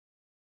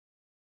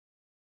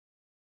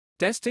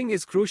Testing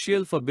is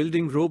crucial for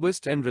building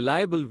robust and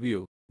reliable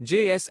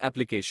Vue.js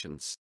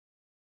applications.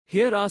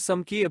 Here are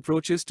some key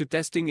approaches to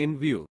testing in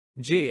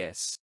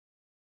Vue.js.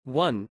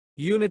 1.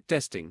 Unit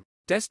testing.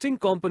 Testing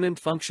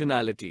component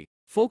functionality.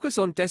 Focus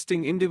on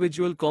testing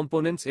individual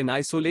components in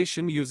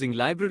isolation using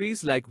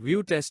libraries like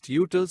Vue Test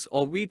Utils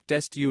or Vite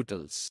Test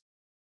Utils.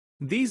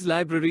 These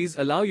libraries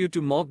allow you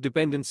to mock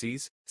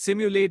dependencies,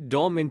 simulate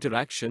DOM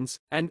interactions,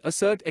 and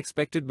assert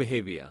expected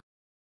behavior.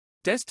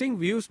 Testing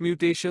Vue's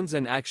mutations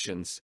and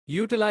actions.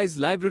 Utilize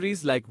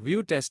libraries like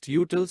Vue Test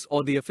Utils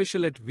or the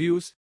official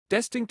 @Vues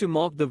testing to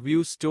mock the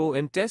Vue store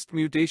and test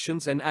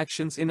mutations and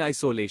actions in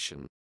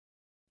isolation.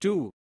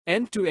 2.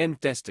 End-to-end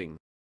testing.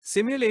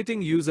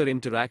 Simulating user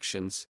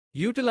interactions.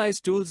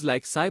 Utilize tools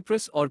like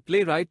Cypress or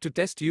Playwright to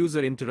test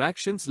user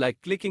interactions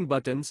like clicking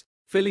buttons,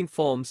 filling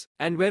forms,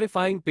 and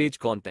verifying page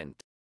content.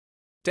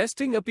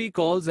 Testing API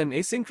calls and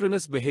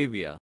asynchronous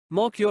behavior.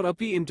 Mock your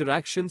API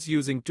interactions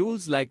using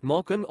tools like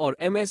Mockn or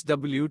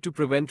MSW to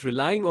prevent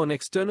relying on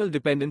external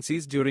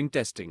dependencies during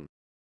testing.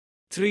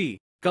 3.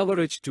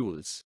 Coverage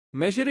tools.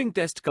 Measuring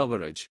test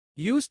coverage.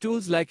 Use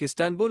tools like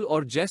Istanbul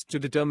or Jest to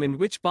determine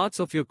which parts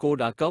of your code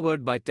are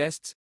covered by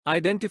tests,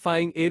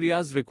 identifying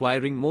areas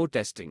requiring more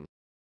testing.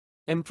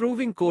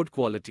 Improving code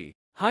quality.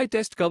 High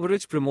test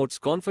coverage promotes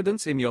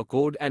confidence in your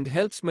code and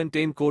helps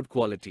maintain code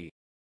quality.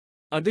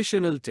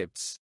 Additional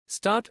tips.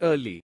 Start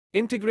early.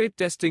 Integrate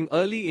testing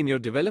early in your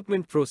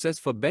development process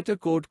for better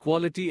code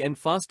quality and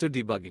faster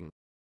debugging.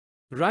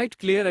 Write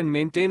clear and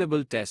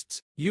maintainable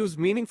tests. Use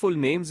meaningful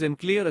names and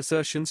clear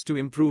assertions to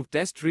improve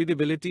test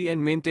readability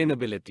and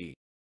maintainability.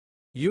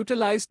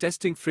 Utilize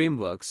testing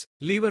frameworks.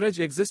 Leverage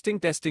existing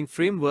testing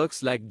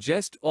frameworks like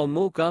Jest or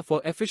Mocha for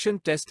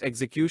efficient test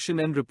execution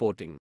and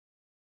reporting.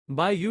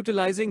 By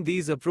utilizing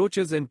these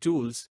approaches and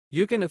tools,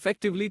 you can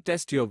effectively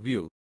test your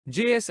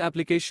Vue.js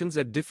applications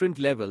at different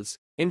levels,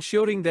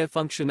 ensuring their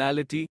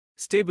functionality,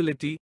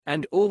 stability,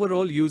 and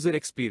overall user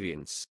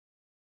experience.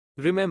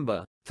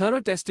 Remember,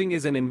 thorough testing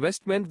is an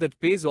investment that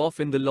pays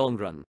off in the long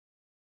run.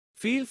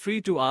 Feel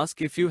free to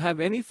ask if you have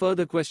any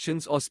further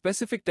questions or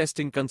specific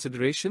testing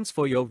considerations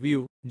for your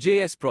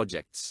Vue.js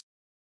projects.